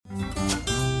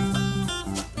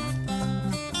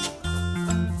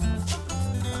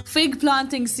Fig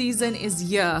planting season is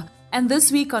here, and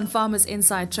this week on Farmers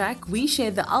Inside Track, we share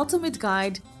the ultimate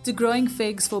guide to growing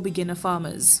figs for beginner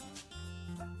farmers.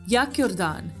 Jaak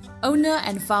Jordaan, owner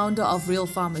and founder of Real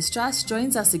Farmers Trust,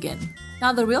 joins us again.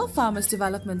 Now, the Real Farmers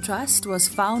Development Trust was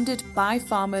founded by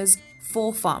farmers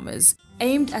for farmers,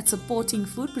 aimed at supporting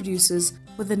food producers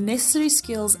with the necessary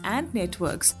skills and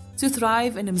networks to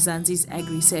thrive in Mzansi's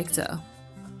agri-sector.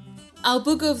 Our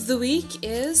book of the week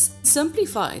is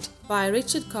Simplified by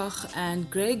Richard Koch and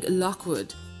Greg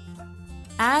Lockwood.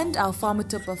 And our farmer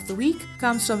tip of the week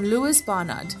comes from Louis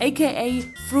Barnard, aka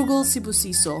Frugal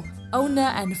Sibusiso,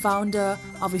 owner and founder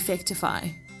of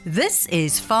Effectify. This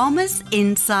is Farmers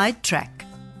Inside Track,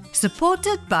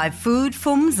 supported by Food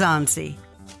for Mzansi.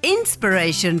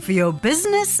 Inspiration for your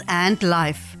business and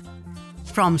life.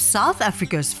 From South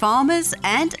Africa's farmers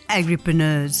and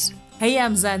agripreneurs. Hey,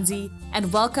 I'm Mzansi,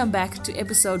 and welcome back to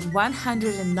episode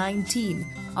 119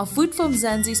 of Food for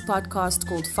Mzansi's podcast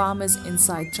called Farmers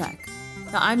Inside Track.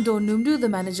 Now, I'm Dawn Numdu, the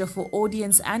manager for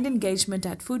audience and engagement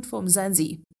at Food for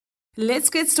Mzansi. Let's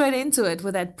get straight into it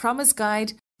with that promised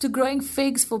guide to growing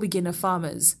figs for beginner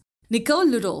farmers. Nicole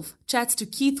Ludolf chats to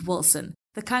Keith Wilson,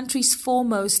 the country's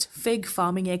foremost fig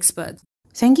farming expert.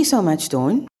 Thank you so much,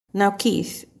 Dawn. Now,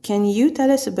 Keith, can you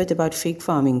tell us a bit about fig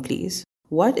farming, please?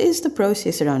 What is the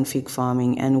process around fig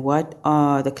farming, and what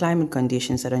are the climate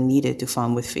conditions that are needed to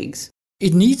farm with figs?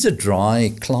 It needs a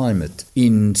dry climate.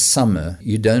 In summer,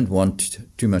 you don't want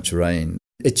too much rain.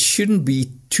 It shouldn't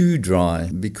be too dry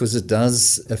because it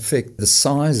does affect the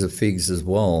size of figs as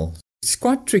well. It's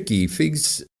quite tricky.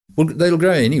 Figs, well, they'll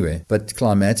grow anywhere, but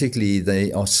climatically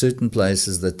there are certain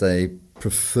places that they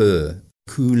prefer.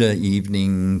 Cooler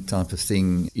evening type of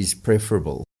thing is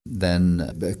preferable than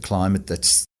a climate that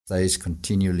stays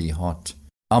continually hot.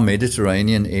 Our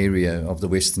Mediterranean area of the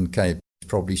Western Cape is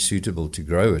probably suitable to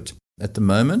grow it. At the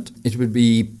moment, it would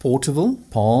be Porterville,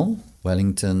 Paarl,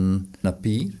 Wellington,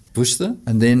 Napier, Worcester,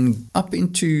 and then up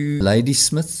into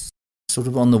Ladysmith, sort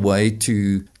of on the way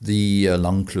to the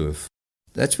Langkloof.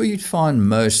 That's where you'd find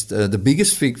most. The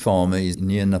biggest fig farmer is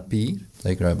near Napier.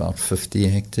 They grow about 50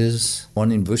 hectares.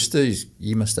 One in Worcester,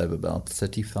 he must have about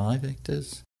 35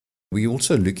 hectares. We're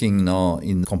also looking now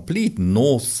in complete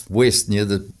northwest near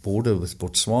the border with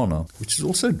Botswana, which is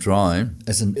also dry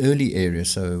as an early area.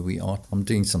 So I'm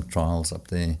doing some trials up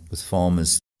there with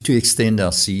farmers to extend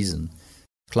our season.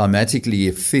 Climatically,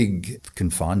 a fig can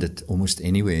find it almost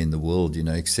anywhere in the world,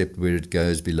 except where it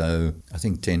goes below, I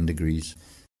think, 10 degrees.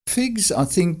 Figs, I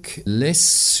think, less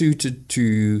suited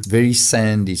to very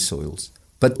sandy soils,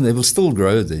 but they will still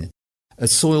grow there. A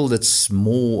soil that's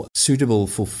more suitable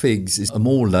for figs is a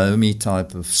more loamy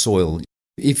type of soil.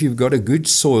 If you've got a good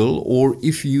soil, or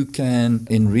if you can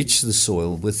enrich the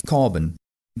soil with carbon.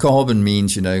 Carbon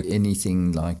means,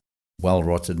 anything like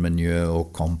well-rotted manure or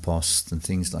compost and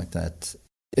things like that.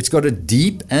 It's got a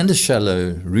deep and a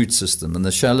shallow root system, and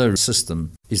the shallow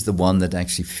system is the one that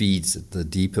actually feeds it. The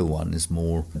deeper one is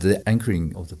more the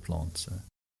anchoring of the plant. So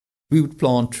we would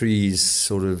plant trees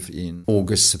sort of in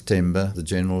August, September, the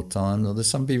general time. Or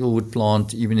some people would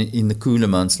plant even in the cooler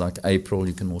months like April.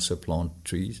 You can also plant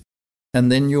trees. And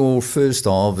then your first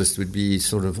harvest would be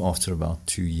sort of after about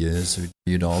 2 years. So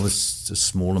you'd harvest a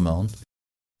small amount.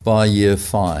 By year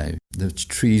 5, the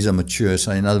trees are mature.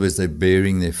 So in other words, they're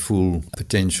bearing their full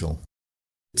potential.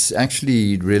 It's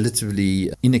actually relatively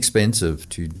inexpensive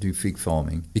to do fig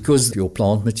farming because your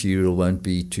plant material won't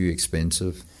be too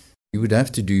expensive. You would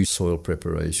have to do soil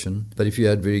preparation, but if you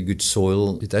had very good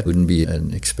soil, that wouldn't be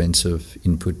an expensive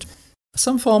input.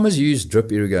 Some farmers use drip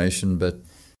irrigation, but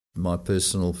my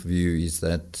personal view is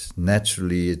that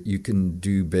naturally you can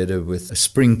do better with a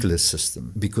sprinkler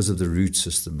system because of the root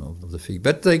system of the fig.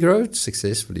 But they grow it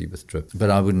successfully with drip, but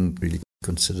I wouldn't really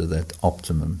consider that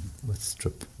optimum with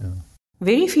drip. Yeah.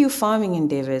 Very few farming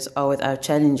endeavors are without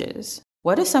challenges.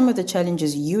 What are some of the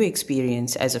challenges you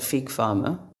experience as a fig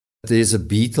farmer? There's a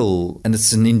beetle, and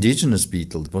it's an indigenous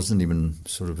beetle. It wasn't even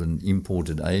sort of an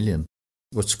imported alien.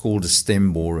 What's called a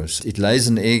stem borer. It lays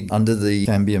an egg under the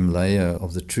cambium layer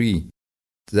of the tree.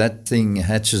 That thing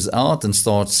hatches out and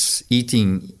starts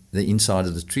eating the inside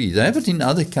of the tree. They have it in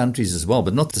other countries as well,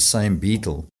 but not the same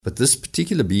beetle. But this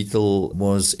particular beetle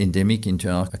was endemic into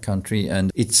our country,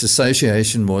 and its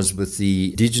association was with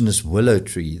the indigenous willow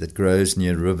tree that grows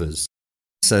near rivers.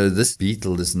 So this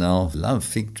beetle is now love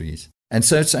fig trees. And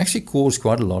so it's actually caused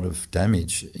quite a lot of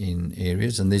damage in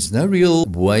areas, and there's no real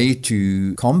way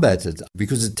to combat it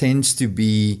because it tends to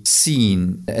be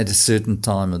seen at a certain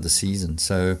time of the season.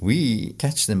 So we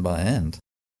catch them by hand.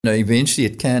 Eventually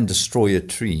it can destroy a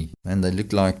tree, and they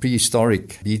look like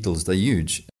prehistoric beetles. They're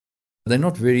huge. They're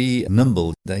not very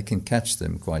nimble. They can catch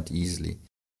them quite easily.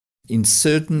 In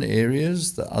certain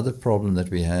areas, the other problem that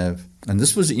we have, and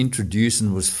this was introduced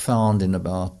and was found in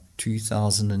about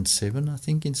 2007, I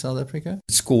think, in South Africa.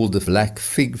 It's called the black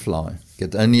fig fly.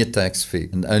 It only attacks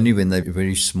fig, and only when they're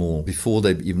very small. Before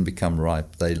they even become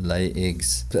ripe, they lay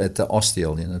eggs at the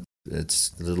ostiole, It's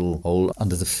the little hole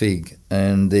under the fig,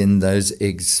 and then those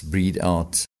eggs breed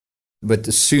out. But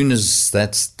as soon as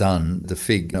that's done, the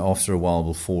fig, after a while,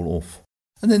 will fall off.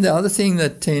 And then the other thing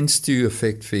that tends to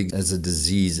affect fig as a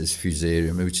disease is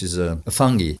Fusarium, which is a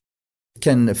fungi. It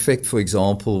can affect, for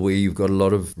example, where you've got a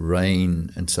lot of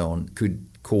rain and so on, could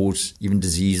cause even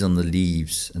disease on the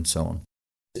leaves and so on.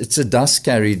 It's a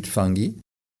dust-carried fungi.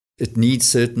 It needs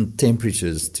certain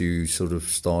temperatures to sort of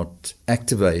start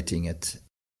activating it.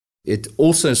 It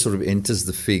also sort of enters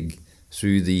the fig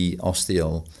through the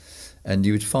ostiole. And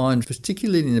you would find,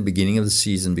 particularly in the beginning of the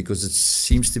season, because it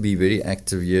seems to be very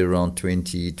active year around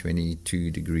 20,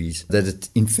 22 degrees, that it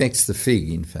infects the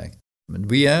fig, in fact. And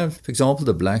we have, for example,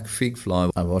 the black fig fly.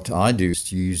 What I do is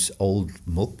to use old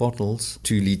milk bottles,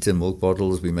 2-liter milk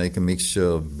bottles. We make a mixture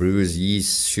of brewer's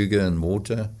yeast, sugar and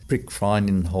water, prick fine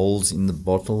in holes in the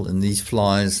bottle. And these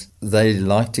flies, they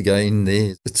like to go in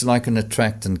there. It's like an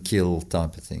attract and kill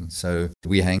type of thing. So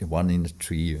we hang one in a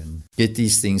tree and get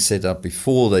these things set up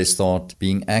before they start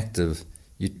being active.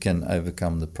 You can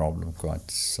overcome the problem quite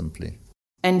simply.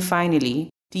 And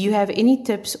finally, do you have any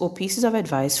tips or pieces of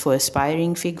advice for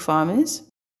aspiring fig farmers?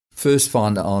 First,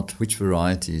 find out which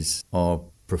varieties are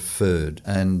preferred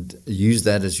and use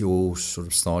that as your sort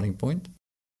of starting point.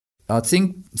 I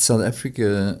think South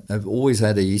Africa have always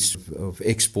had a history of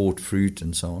export fruit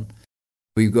and so on.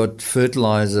 We've got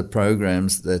fertilizer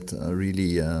programs that are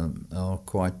really are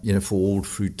quite, for all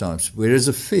fruit types. Whereas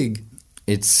a fig,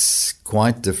 it's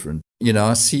quite different.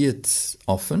 I see it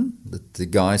often that the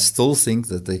guys still think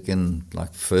that they can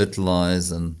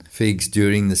fertilize and figs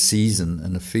during the season,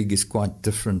 and a fig is quite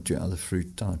different to other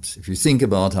fruit types. If you think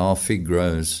about how a fig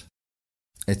grows,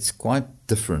 it's quite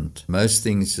different. Most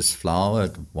things just flower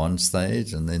at one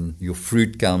stage, and then your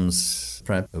fruit comes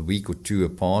perhaps a week or two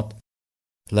apart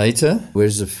later.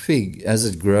 Whereas a fig, as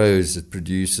it grows, it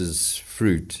produces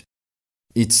fruit.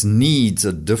 Its needs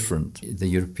are different. The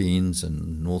Europeans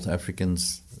and North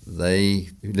Africans,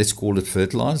 let's call it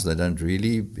fertilizer. They don't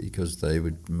really, because they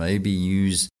would maybe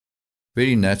use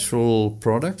very natural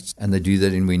products, and they do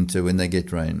that in winter when they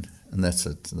get rain, and that's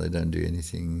it. They don't do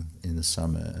anything in the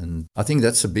summer, and I think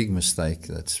that's a big mistake.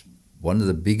 That's one of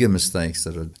the bigger mistakes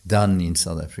that are done in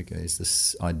South Africa, is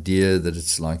this idea that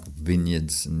it's like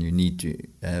vineyards and you need to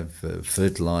have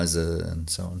fertilizer and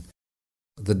so on.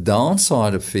 The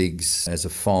downside of figs as a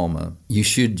farmer, you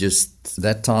should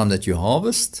that time that you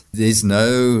harvest, there's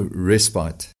no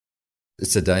respite.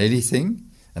 It's a daily thing,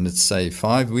 and it's, say,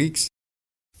 5 weeks.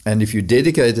 And if you're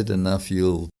dedicated enough,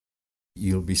 you'll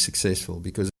be successful,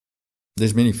 because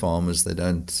there's many farmers, they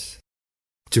don't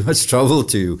too much trouble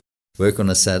to work on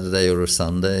a Saturday or a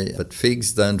Sunday. But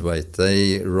figs don't wait.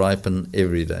 They ripen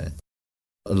every day.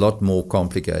 A lot more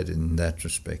complicated in that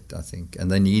respect, I think. And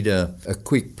they need a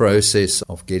quick process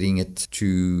of getting it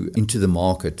into the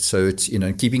market. So it's,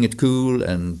 keeping it cool,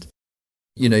 and,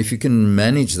 if you can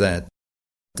manage that,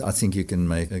 I think you can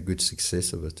make a good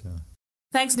success of it. Yeah.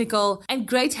 Thanks, Nicole. And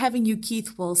great having you,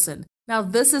 Keith Wilson. Now,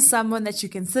 this is someone that you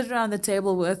can sit around the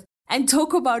table with and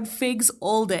talk about figs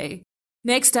all day.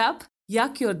 Next up,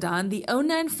 Jaak Jordan, the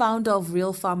owner and founder of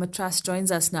Real Farmer Trust,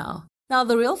 joins us now. Now,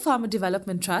 the Real Farmer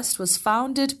Development Trust was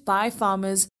founded by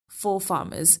farmers for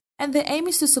farmers, and their aim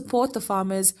is to support the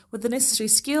farmers with the necessary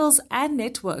skills and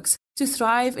networks to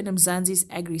thrive in Mzansi's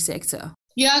agri-sector.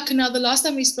 Yeah, now the last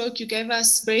time we spoke, you gave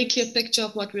us a very clear picture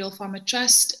of what Real Farmer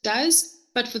Trust does.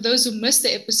 But for those who missed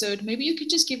the episode, maybe you could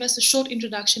just give us a short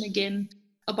introduction again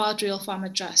about Real Farmer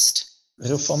Trust.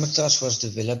 Real Farmer Trust was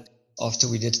developed after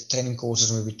we did training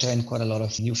courses where we trained quite a lot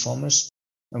of new farmers.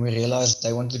 And we realized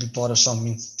they wanted to be part of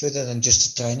something further than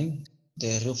just the training.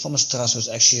 The Real Farmers Trust was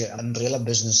actually an umbrella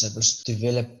business that was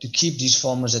developed to keep these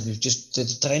farmers that we've just did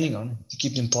the training on, to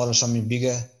keep them part of something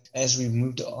bigger. As we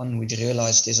moved on, we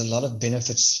realized there's a lot of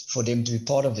benefits for them to be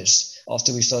part of this.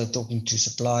 After we started talking to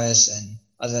suppliers and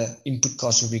other input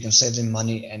costs where we can save them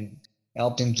money and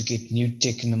help them to get new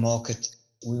tech in the market,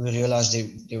 we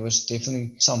realized there was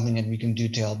definitely something that we can do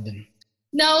to help them.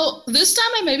 Now, this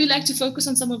time I maybe like to focus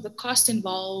on some of the costs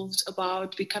involved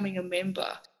about becoming a member.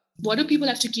 What do people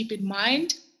have to keep in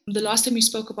mind? The last time you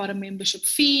spoke about a membership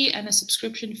fee and a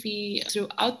subscription fee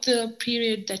throughout the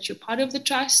period that you're part of the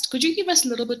trust. Could you give us a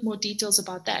little bit more details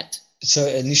about that? So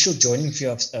initial joining fee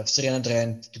of 300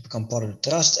 Rand to become part of the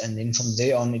trust, and then from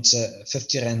there on it's a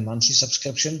 50 Rand monthly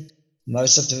subscription.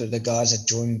 Most of the guys that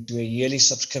join do a yearly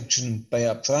subscription, pay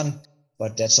up front,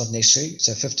 but that's not necessary. It's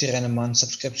a 50 Rand a month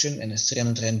subscription and a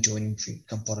 300 Rand joining fee to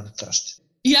become part of the trust.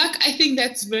 Yeah, I think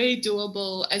that's very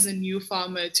doable as a new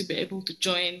farmer to be able to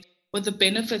join with the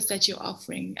benefits that you're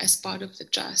offering as part of the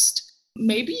trust.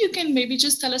 Maybe you can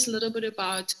just tell us a little bit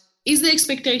about, is the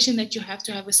expectation that you have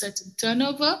to have a certain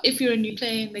turnover if you're a new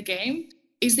player in the game?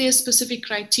 Is there a specific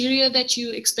criteria that you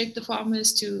expect the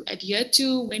farmers to adhere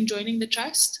to when joining the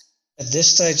trust? At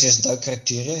this stage, there's no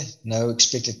criteria, no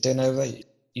expected turnover.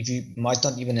 If you might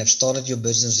not even have started your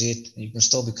business yet, you can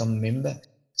still become a member.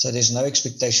 So there's no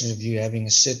expectation of you having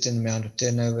a certain amount of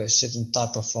turnover, a certain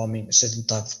type of farming, a certain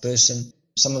type of person.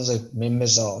 Some of the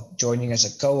members are joining as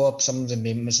a co-op, some of the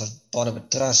members are part of a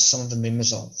trust, some of the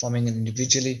members are farming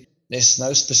individually. There's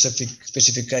no specific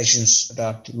specifications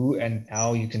about who and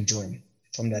how you can join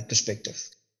from that perspective.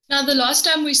 Now, the last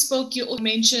time we spoke, you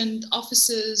mentioned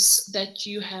offices that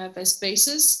you have as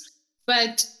bases,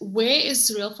 but where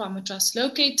is Real Farmer Trust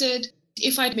located?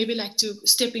 If I'd maybe like to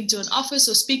step into an office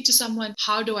or speak to someone,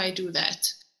 how do I do that?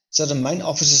 So the main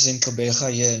office is in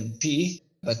Gqeberha here in PE,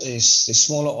 but there's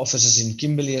smaller offices in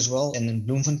Kimberley as well and in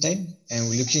Bloemfontein, and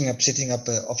we're looking at setting up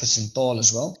an office in Paarl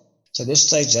as well. So this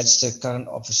stage, that's the current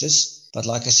offices. But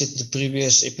like I said in the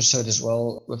previous episode as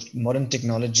well, with modern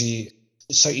technology,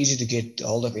 it's so easy to get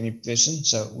hold of any person.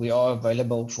 So we are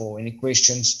available for any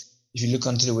questions. If you look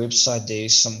onto the website, there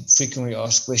is some frequently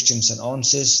asked questions and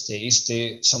answers. There is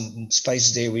some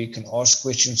space there where you can ask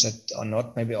questions that are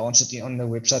not maybe answered on the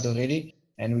website already.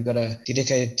 And we've got a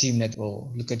dedicated team that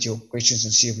will look at your questions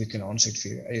and see if we can answer it for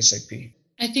you ASAP.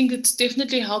 I think it's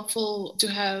definitely helpful to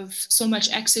have so much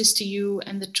access to you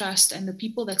and the trust and the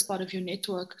people that's part of your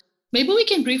network. Maybe we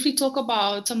can briefly talk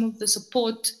about some of the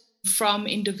support from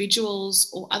individuals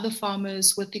or other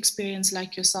farmers with experience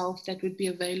like yourself that would be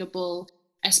available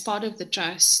as part of the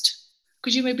trust.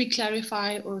 Could you maybe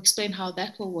clarify or explain how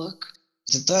that will work?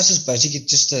 The trust is basically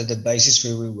just the basis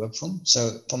where we work from.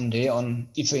 So from there on,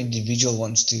 if an individual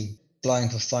wants to applying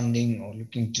for funding or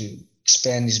looking to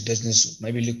expand his business,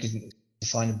 maybe looking to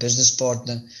find a business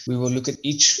partner, we will look at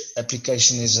each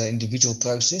application as an individual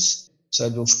process. So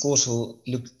of course we'll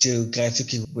look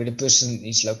geographically where the person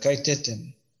is located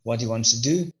and what he wants to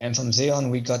do. And from there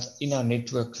on, we got in our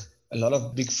network a lot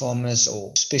of big farmers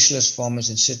or specialist farmers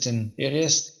in certain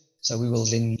areas. So we will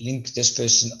then link this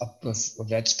person up with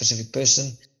that specific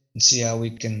person and see how we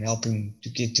can help him to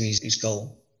get to his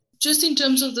goal. Just in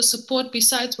terms of the support,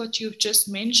 besides what you've just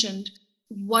mentioned,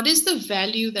 what is the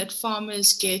value that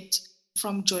farmers get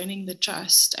from joining the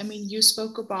trust? I mean, you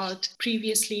spoke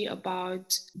previously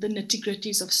about the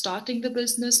nitty-gritties of starting the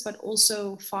business, but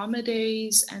also farmer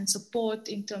days and support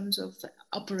in terms of the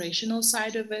operational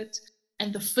side of it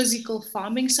and the physical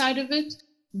farming side of it.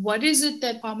 What is it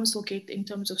that farmers will get in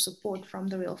terms of support from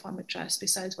the Real Farmer Trust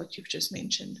besides what you've just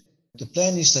mentioned? The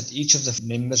plan is that each of the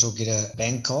members will get a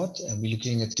bank card, and we're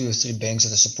looking at 2 or 3 banks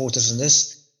that are supporters in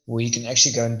this, where you can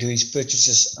actually go and do his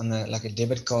purchases on a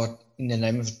debit card in the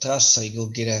name of a trust. So you'll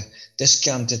get a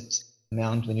discounted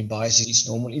amount when he buys his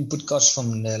normal input costs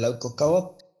from the local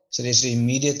co-op. So there's an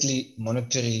immediately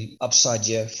monetary upside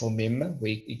here for a member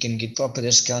where you can get proper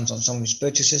discounts on some of his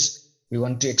purchases. We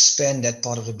want to expand that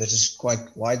part of the business quite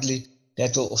widely.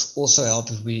 That will also help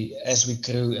as we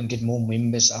grow and get more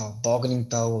members, our bargaining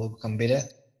power will become better.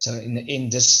 So in the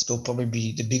end, this will probably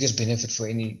be the biggest benefit for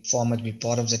any farmer to be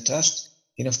part of the trust.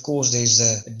 And of course,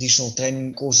 there's additional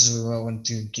training courses we want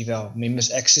to give our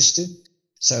members access to.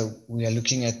 So we are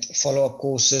looking at follow-up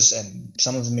courses, and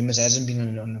some of the members hasn't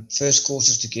been on the first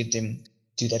courses to get them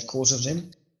to that course of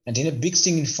them. And then a big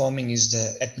thing in farming is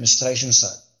the administration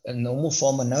side. A normal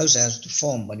farmer knows how to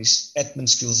farm, but his admin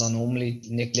skills are normally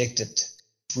neglected.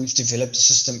 We've developed a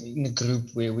system in the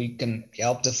group where we can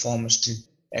help the farmers to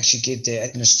actually get their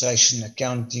administration,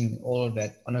 accounting, all of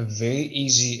that on a very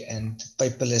easy and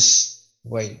paperless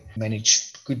way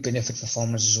managed. Good benefit for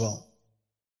farmers as well.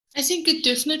 I think it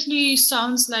definitely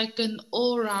sounds like an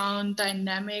all-round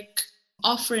dynamic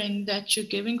offering that you're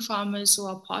giving farmers who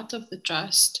are part of the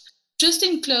trust. Just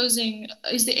in closing,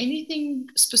 is there anything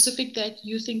specific that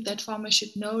you think that farmers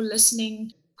should know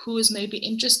listening who is maybe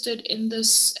interested in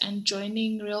this and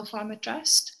joining Real Farmer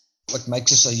Trust? What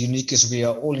makes us so unique is we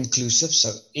are all inclusive,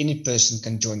 so any person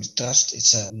can join the trust.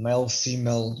 It's a male,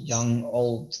 female, young,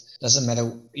 old, doesn't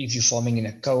matter if you're farming in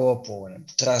a co-op or in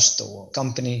a trust or a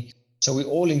company. So we're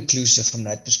all inclusive from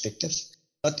that perspective.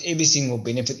 Not everything will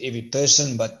benefit every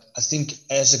person, but I think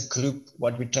as a group,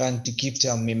 what we're trying to give to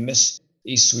our members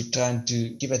is we're trying to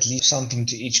give at least something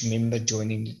to each member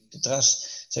joining the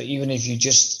trust. So even if you're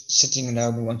just sitting at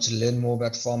home and want to learn more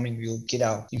about farming, we'll get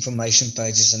our information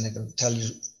pages and they will tell you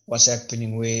what's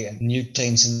happening where and new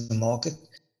trends in the market.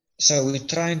 So we're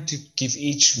trying to give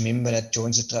each member that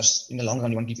joins the trust, in the long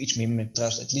run, you want to give each member in the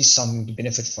trust at least something to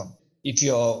benefit from. If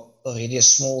you're already a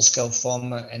small-scale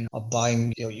farmer and are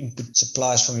buying your input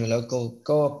supplies from your local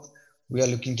co-op, we are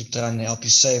looking to try and help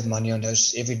you save money on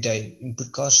those everyday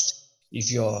input costs.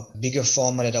 If you're a bigger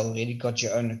farmer that already got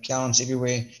your own accounts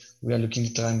everywhere, we are looking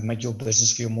to try and make your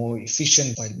business feel more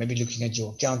efficient by maybe looking at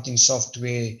your accounting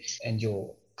software and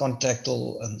your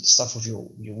contractual stuff with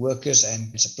your workers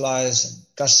and suppliers and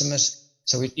customers.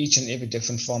 So with each and every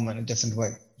different farmer in a different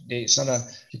way. It's not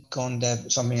you can't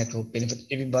have something that will benefit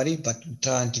everybody, but we're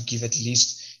trying to give at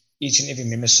least each and every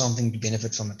member something to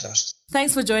benefit from a trust.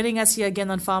 Thanks for joining us here again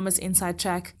on Farmers Inside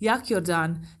Track. Jaak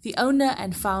Jordan, the owner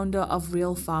and founder of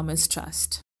Real Farmers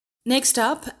Trust. Next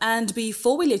up, and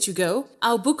before we let you go,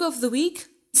 our book of the week,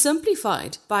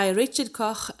 Simplified by Richard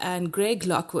Koch and Greg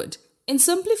Lockwood. In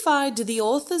Simplified, the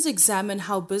authors examine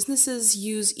how businesses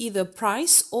use either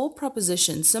price or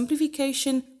proposition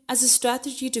simplification as a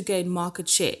strategy to gain market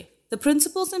share. The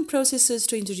principles and processes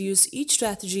to introduce each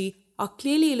strategy are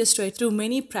clearly illustrated through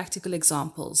many practical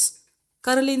examples.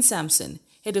 Caroline Sampson,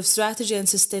 Head of Strategy and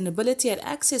Sustainability at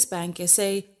Access Bank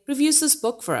SA, reviews this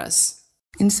book for us.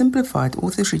 In Simplified,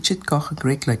 authors Richard Koch and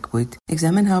Greg Lockwood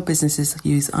examine how businesses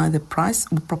use either price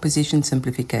or proposition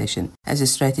simplification as a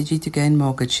strategy to gain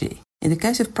market share. In the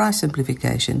case of price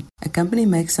simplification, a company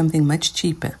makes something much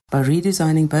cheaper by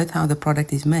redesigning both how the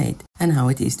product is made and how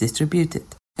it is distributed.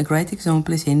 A great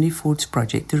example is Henry Ford's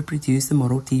project to produce the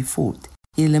Model T Ford.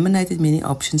 He eliminated many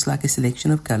options like a selection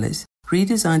of colors,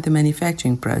 redesigned the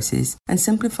manufacturing process, and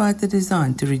simplified the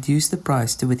design to reduce the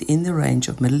price to within the range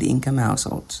of middle-income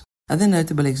households. Other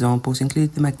notable examples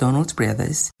include the McDonald's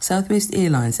Brothers, Southwest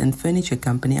Airlines, and furniture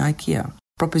company IKEA.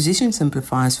 Proposition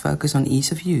simplifiers focus on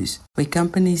ease of use, where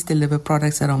companies deliver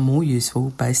products that are more useful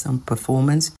based on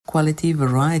performance, quality,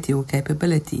 variety, or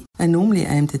capability, and normally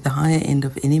aimed at the higher end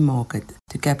of any market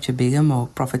to capture bigger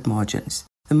profit margins.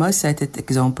 The most cited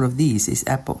example of these is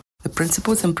Apple. The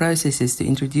principles and processes to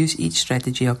introduce each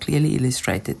strategy are clearly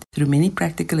illustrated through many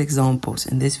practical examples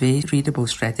in this very readable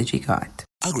strategy guide.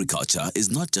 Agriculture is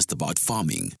not just about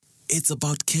farming. It's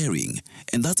about caring,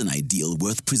 and that's an ideal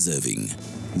worth preserving.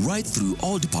 Right through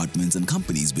all departments and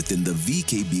companies within the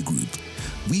VKB Group,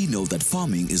 we know that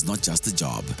farming is not just a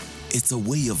job, it's a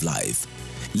way of life.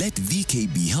 Let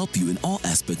VKB help you in all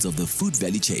aspects of the food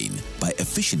value chain by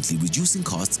efficiently reducing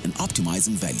costs and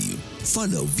optimizing value.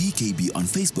 Follow VKB on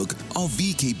Facebook or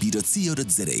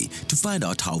vkb.co.za to find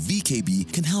out how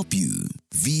VKB can help you.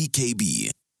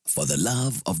 VKB, for the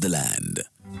love of the land.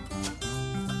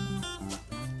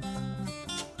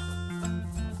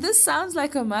 This sounds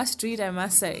like a must-read, I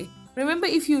must say. Remember,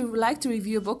 if you would like to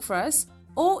review a book for us,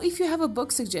 or if you have a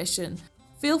book suggestion,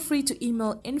 feel free to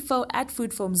email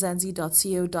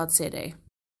info@foodformzansi.co.za.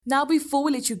 Now, before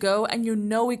we let you go, and you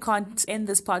know we can't end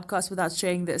this podcast without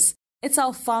sharing this, it's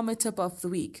our farmer tip of the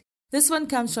week. This one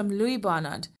comes from Louis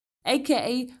Barnard,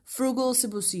 aka Frugal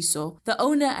Sibusiso, the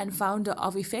owner and founder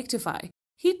of Effectify.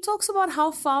 He talks about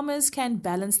how farmers can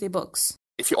balance their books.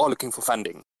 If you are looking for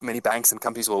funding, many banks and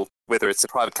companies will, whether it's a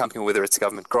private company or whether it's a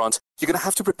government grant, you're going to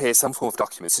have to prepare some form of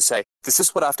documents to say, this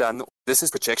is what I've done, this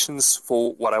is projections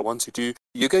for what I want to do.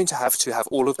 You're going to have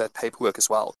all of that paperwork as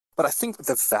well. But I think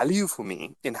the value for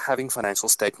me in having financial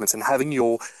statements and having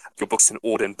your books in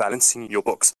order and balancing your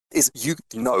books is you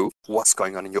know what's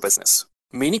going on in your business.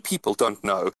 Many people don't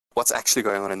know what's actually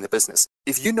going on in their business.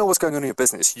 If you know what's going on in your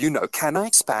business, you know, can I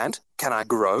expand? Can I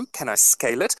grow? Can I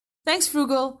scale it? Thanks,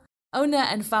 Frugal, owner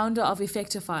and founder of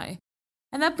Effectify.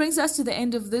 And that brings us to the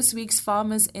end of this week's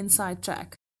Farmers Inside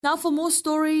Track. Now, for more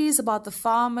stories about the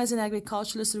farmers and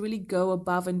agriculturalists who really go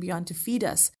above and beyond to feed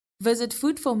us, visit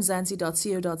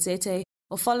foodformzansi.co.za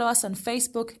or follow us on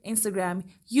Facebook, Instagram,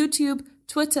 YouTube,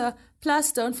 Twitter.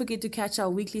 Plus, don't forget to catch our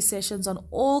weekly sessions on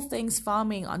all things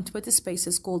farming on Twitter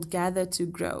Spaces called Gather to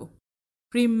Grow.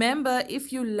 Remember,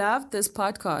 if you loved this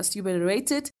podcast, you better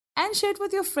rate it and share it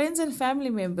with your friends and family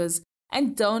members.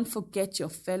 And don't forget your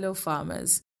fellow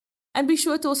farmers. And be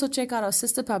sure to also check out our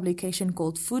sister publication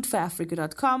called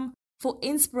foodforafrica.com for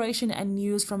inspiration and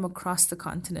news from across the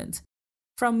continent.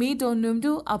 From me, Dawn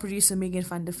Numdu, our producer Megan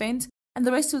van der Vent, and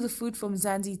the rest of the Food from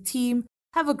Mzansi team,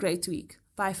 have a great week.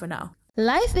 Bye for now.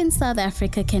 Life in South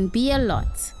Africa can be a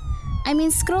lot. I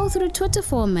mean, scroll through Twitter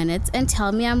for a minute and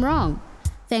tell me I'm wrong.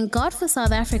 Thank God for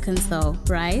South Africans though,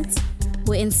 right?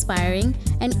 We're inspiring,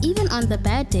 and even on the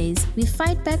bad days, we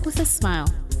fight back with a smile.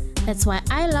 That's why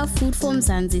I love Food for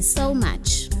Mzansi so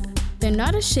much. They're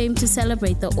not ashamed to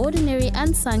celebrate the ordinary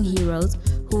unsung heroes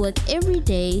who work every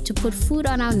day to put food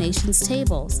on our nation's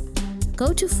tables.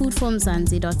 Go to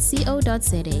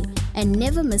foodformzansi.co.za and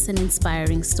never miss an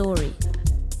inspiring story.